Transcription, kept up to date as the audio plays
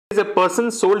a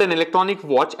person sold an electronic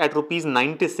watch at rupees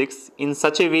 96 in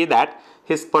such a way that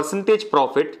his percentage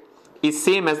profit is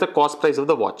same as the cost price of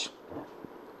the watch.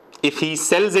 If he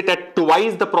sells it at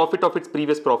twice the profit of its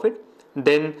previous profit,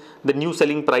 then the new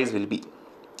selling price will be.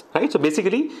 Right? So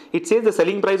basically, it says the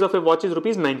selling price of a watch is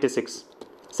rupees 96.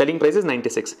 Selling price is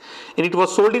 96. And it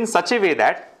was sold in such a way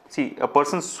that, see, a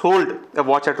person sold a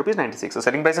watch at rupees 96. So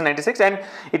selling price is 96 and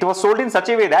it was sold in such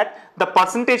a way that the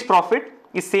percentage profit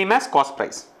is same as cost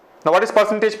price. Now what is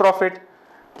percentage profit?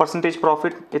 Percentage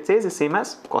profit, it says, is same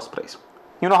as cost price.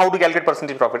 You know how to calculate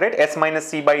percentage profit, right? S minus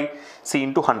C by C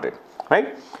into 100,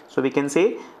 right? So we can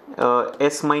say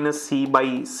S minus C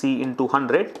by C into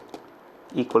 100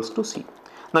 equals to C.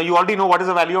 Now you already know what is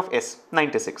the value of S,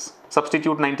 96.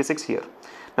 Substitute 96 here.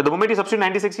 Now the moment you substitute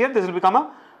 96 here, this will become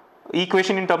a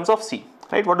equation in terms of C,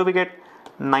 right? What do we get?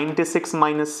 96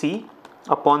 minus C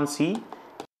upon C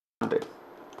 100,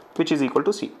 which is equal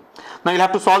to C. Now you'll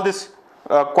have to solve this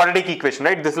quadratic equation,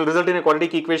 right? This will result in a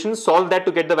quadratic equation. Solve that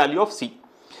to get the value of C.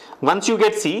 Once you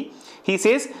get C, he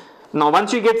says, now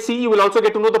once you get C, you will also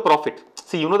get to know the profit.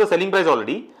 See, you know the selling price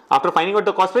already. After finding out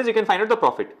the cost price, you can find out the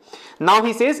profit. Now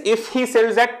he says, if he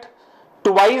sells at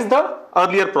twice the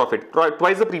earlier profit,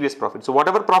 twice the previous profit. So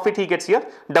whatever profit he gets here,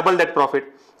 double that profit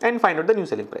and find out the new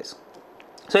selling price.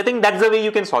 So I think that's the way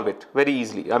you can solve it very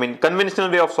easily. I mean, conventional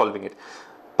way of solving it.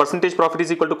 Percentage profit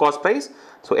is equal to cost price.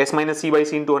 So S minus C by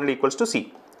C into 100 equals to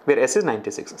C, where S is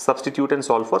 96. Substitute and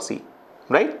solve for C,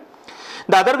 right?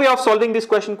 The other way of solving this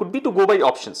question could be to go by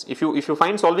options. If you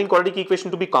find solving quadratic equation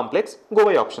to be complex, go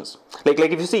by options. Like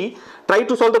if you see, try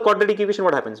to solve the quadratic equation,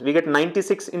 what happens? We get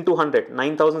 96 into 100,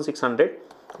 9600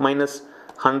 minus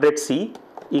 100C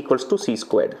equals to C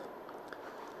squared,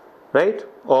 right?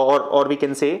 Or we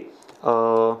can say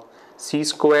C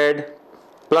squared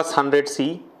plus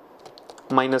 100C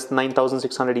minus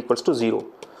 9600 equals to 0.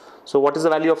 So what is the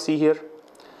value of C here?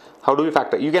 How do we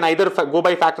factor? You can either go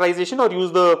by factorization or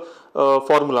use the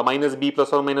formula minus b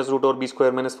plus or minus root over b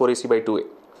square minus 4ac by 2a.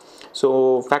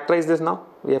 So factorize this now.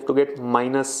 We have to get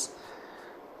minus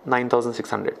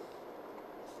 9600.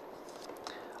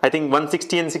 I think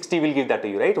 160 and 60 will give that to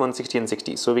you, right? 160 and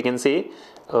 60. So we can say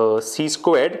c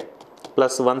squared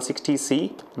plus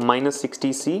 160c minus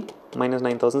 60c minus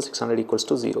 9600 equals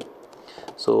to 0.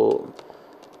 So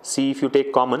c, if you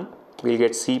take common, we'll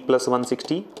get c plus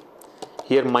 160.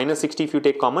 Here minus 60 if you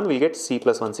take common, we'll get C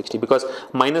plus 160, because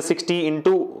minus 60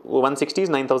 into 160 is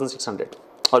 9600,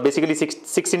 or basically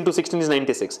 6 into 16 is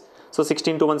 96. So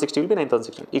 16 into 160 will be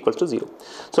 9600 equals to 0.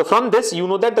 So from this you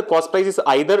know that the cost price is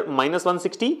either minus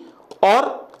 160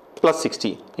 or plus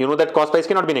 60. You know that cost price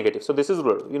cannot be negative. So this is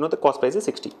rule. You know the cost price is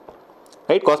 60.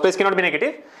 Right? Cost price cannot be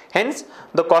negative. Hence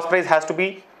the cost price has to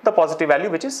be the positive value,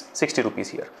 which is 60 rupees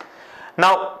here.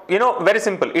 Now, you know, very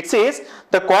simple. It says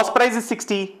the cost price is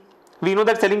 60. We know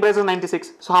that selling price was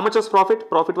 96. So how much was profit?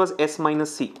 Profit was S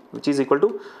minus C, which is equal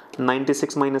to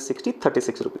 96 minus 60,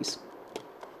 36 rupees.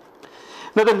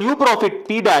 Now the new profit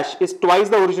P dash is twice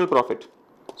the original profit.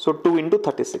 So 2 into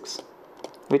 36,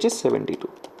 which is 72.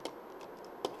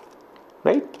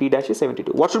 Right? P dash is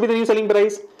 72. What should be the new selling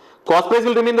price? Cost price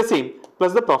will remain the same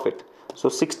plus the profit. So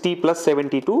 60 plus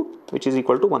 72, which is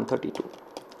equal to 132.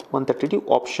 132,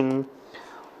 option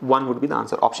 1 would be the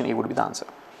answer. Option A would be the answer.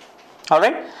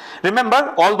 Alright,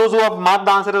 remember, all those who have marked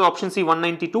the answer as option C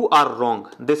 192 are wrong.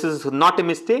 This is not a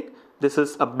mistake, this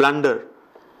is a blunder.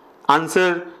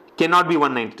 Answer cannot be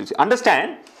 192.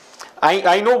 Understand,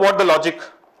 I know what the logic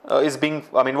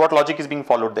what logic is being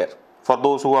followed there for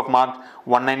those who have marked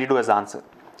 192 as the answer,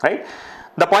 right?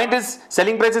 The point is,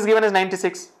 selling price is given as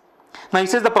 96. Now he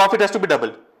says the profit has to be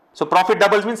doubled. So profit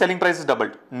doubles means selling price is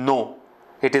doubled. No,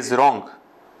 it is wrong.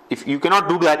 If you cannot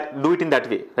do that, do it in that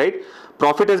way, right?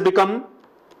 Profit has become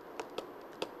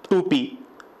 2p.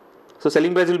 So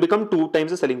selling price will become 2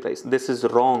 times the selling price. This is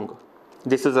wrong.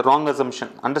 This is a wrong assumption.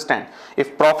 Understand?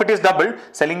 If profit is doubled,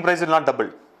 selling price will not double.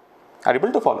 Are you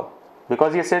able to follow?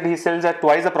 Because he said he sells at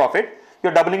twice the profit,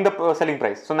 you're doubling the selling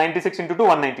price. So 96 into 2,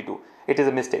 192. It is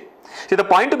a mistake. See, the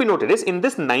point to be noted is, in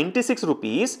this 96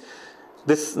 rupees,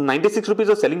 this 96 rupees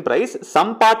of selling price,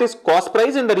 some part is cost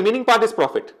price and the remaining part is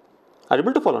profit. Are you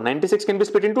able to follow? 96 can be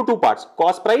split into 2 parts,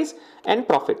 cost price and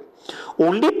profit.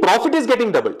 Only profit is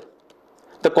getting doubled.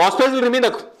 The cost price will remain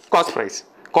the cost price.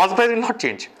 Cost price will not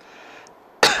change.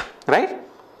 Right?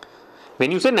 When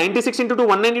you say 96 into 2,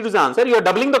 192 is the answer, you are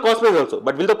doubling the cost price also.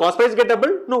 But will the cost price get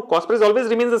doubled? No, cost price always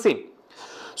remains the same.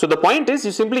 So the point is,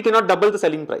 you simply cannot double the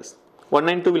selling price.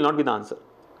 192 will not be the answer.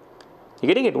 You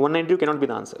getting it? 192 cannot be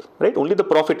the answer, right? Only the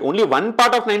profit, only one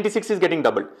part of 96 is getting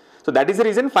doubled. So that is the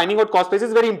reason finding out cost price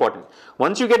is very important.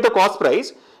 Once you get the cost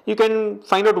price, you can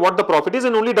find out what the profit is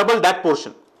and only double that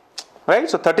portion. right?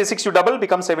 So 36 you double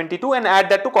becomes 72 and add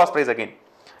that to cost price again.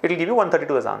 It will give you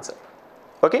 132 as answer.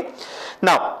 Okay.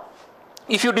 Now,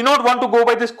 if you do not want to go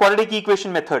by this quadratic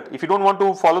equation method, if you don't want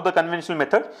to follow the conventional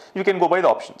method, you can go by the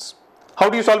options. How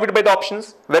do you solve it by the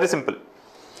options? Very simple.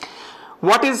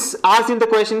 What is asked in the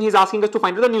question? He is asking us to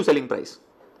find out the new selling price.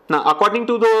 Now, according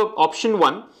to the option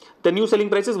 1, the new selling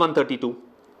price is 132.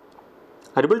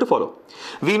 Are you able to follow?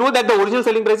 We know that the original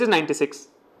selling price is 96.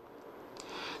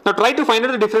 Now, try to find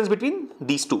out the difference between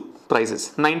these two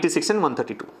prices, 96 and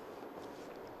 132.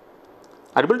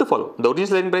 Are you able to follow? The original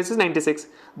selling price is 96.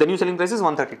 The new selling price is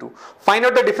 132. Find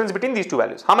out the difference between these two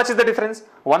values. How much is the difference?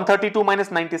 132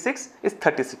 minus 96 is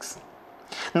 36.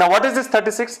 Now, what is this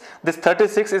 36? This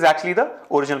 36 is actually the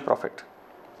original profit.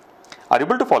 Are you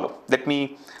able to follow? Let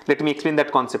me explain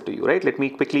that concept to you, right? Let me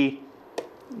quickly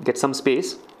get some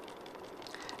space.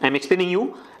 I am explaining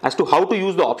you as to how to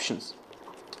use the options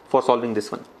for solving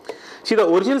this one. See, the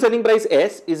original selling price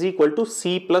S is equal to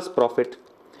C plus profit.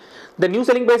 The new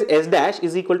selling price S dash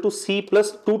is equal to C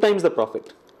plus 2 times the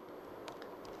profit.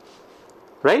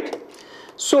 Right?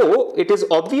 So, it is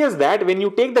obvious that when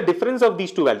you take the difference of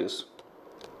these two values,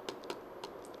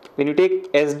 when you take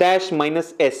S dash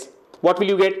minus S, what will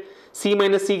you get? C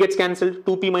minus C gets cancelled,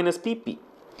 2P minus PP.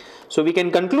 So, we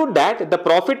can conclude that the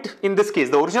profit in this case,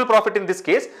 the original profit in this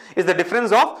case is the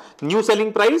difference of new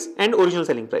selling price and original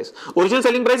selling price. Original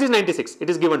selling price is 96, it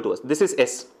is given to us, this is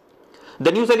S.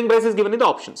 The new selling price is given in the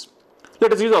options.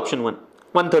 Let us use option 1.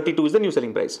 132 is the new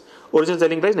selling price. Original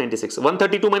selling price 96.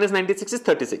 132 minus 96 is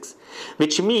 36.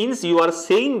 Which means you are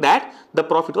saying that the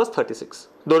profit was 36.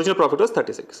 The original profit was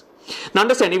 36. Now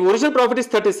understand, if original profit is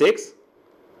 36,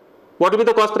 what will be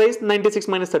the cost price? 96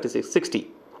 minus 36, 60.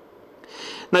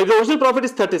 Now if the original profit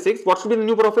is 36, what should be the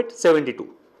new profit? 72.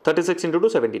 36 into 2,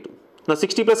 72. Now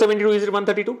 60 plus 72, is it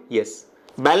 132? Yes.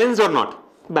 Balanced or not?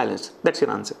 Balanced. That's your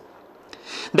answer.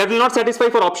 That will not satisfy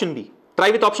for option B. Try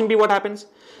with option B, what happens?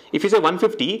 If you say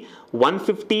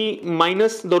 150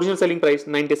 minus the original selling price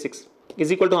 96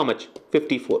 is equal to how much?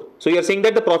 54. So you are saying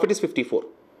that the profit is 54.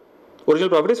 Original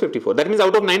profit is 54. That means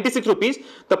out of 96 rupees,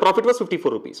 the profit was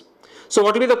 54 rupees. So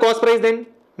what will be the cost price then?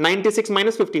 96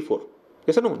 minus 54.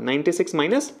 Yes or no? 96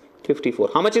 minus 54.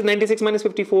 How much is 96 minus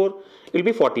 54? It will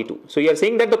be 42. So you are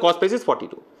saying that the cost price is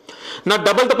 42. Now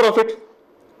double the profit.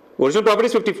 Original profit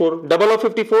is 54. Double of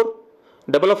 54.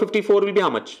 Double of 54 will be how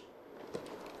much?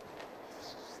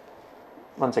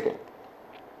 1 second.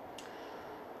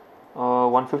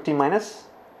 150 minus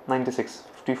 96,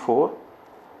 54.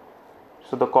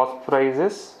 So the cost price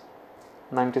is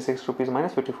 96 rupees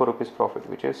minus 54 rupees profit,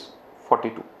 which is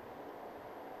 42.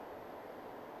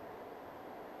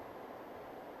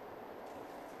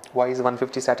 Why is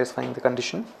 150 satisfying the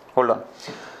condition? Hold on.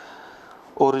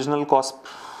 Original cost,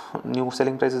 new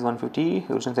selling price is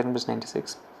 150, original selling price is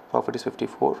 96, profit is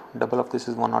 54, double of this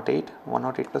is 108,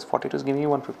 108 plus 42 is giving you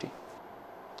 150.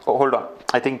 Oh, hold on.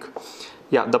 I think,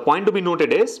 yeah, the point to be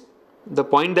noted is, the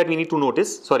point that we need to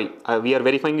notice, sorry, we are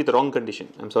verifying with the wrong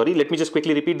condition. I'm sorry. Let me just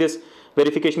quickly repeat this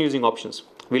verification using options.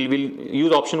 We'll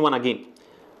use option 1 again.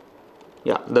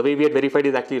 Yeah, the way we had verified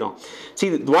is actually wrong.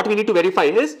 See, what we need to verify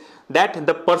is that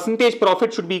the percentage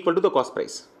profit should be equal to the cost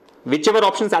price. Whichever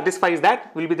option satisfies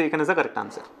that will be taken as the correct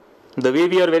answer. The way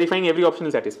we are verifying, every option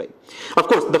is satisfied. Of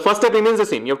course, the first step remains the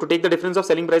same. You have to take the difference of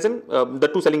selling price and the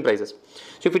two selling prices.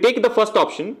 So if you take the first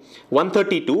option,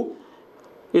 132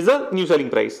 is the new selling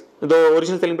price. The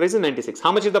original selling price is 96.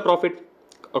 How much is the profit?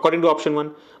 According to option 1,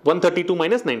 132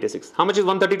 minus 96. How much is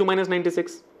 132 minus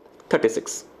 96?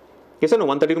 36. Yes or no?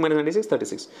 132 minus 96,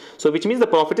 36. So which means the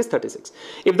profit is 36.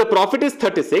 If the profit is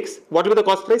 36, what will be the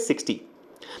cost price? 60.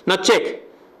 Now check.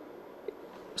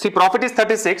 See, profit is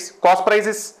 36, cost price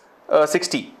is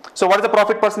 60. So what is the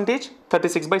profit percentage?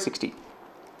 36 by 60.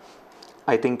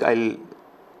 I think I'll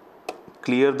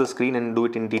clear the screen and do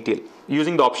it in detail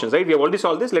using the options, right? We have already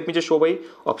solved this. Let me just show by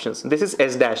options. This is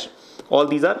S dash. All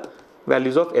these are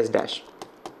values of S dash.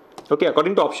 Okay,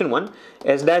 according to option 1,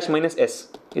 S dash minus S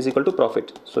is equal to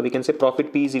profit. So we can say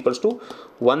profit P is equals to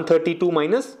 132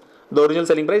 minus the original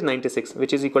selling price 96,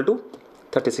 which is equal to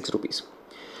 36 rupees.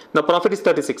 Now profit is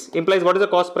 36, implies what is the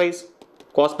cost price?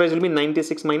 Cost price will be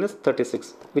 96 minus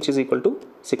 36, which is equal to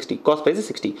 60. Cost price is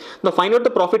 60. Now find out the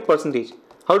profit percentage.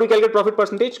 How do we calculate profit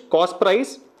percentage? Profit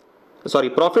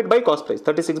by cost price.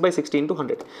 36 by 60 into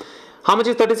 100. How much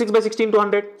is 36 by 60 into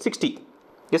 100? 60.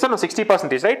 Yes or no? 60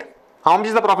 percentage, right? How much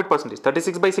is the profit percentage?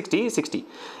 36 by 60 is 60.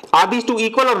 Are these two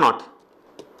equal or not?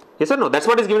 Yes or no? That's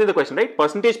what is given in the question, right?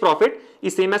 Percentage profit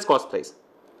is same as cost price.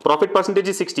 Profit percentage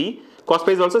is 60. Cost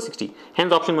price is also 60.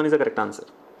 Hence option 1 is the correct answer.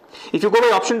 If you go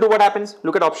by option 2, what happens?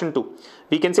 Look at option 2.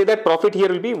 We can say that profit here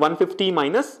will be 150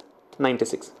 minus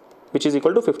 96. which is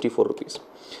equal to 54 rupees.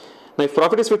 Now if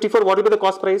profit is 54, what will be the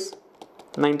cost price?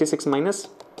 96 minus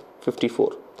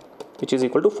 54, which is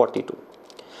equal to 42.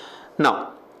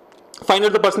 Now find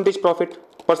out the percentage profit.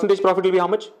 Percentage profit will be how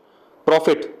much?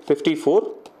 Profit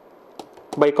 54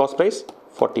 by cost price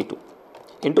 42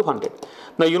 into 100.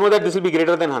 Now you know that this will be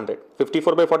greater than 100.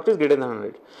 54 by 40 is greater than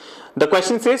 100. The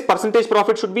question says percentage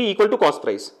profit should be equal to cost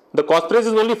price. The cost price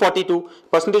is only 42.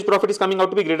 Percentage profit is coming out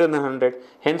to be greater than 100.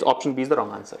 Hence option B is the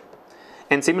wrong answer.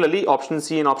 And similarly option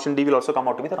C and option D will also come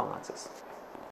out to be the wrong answers.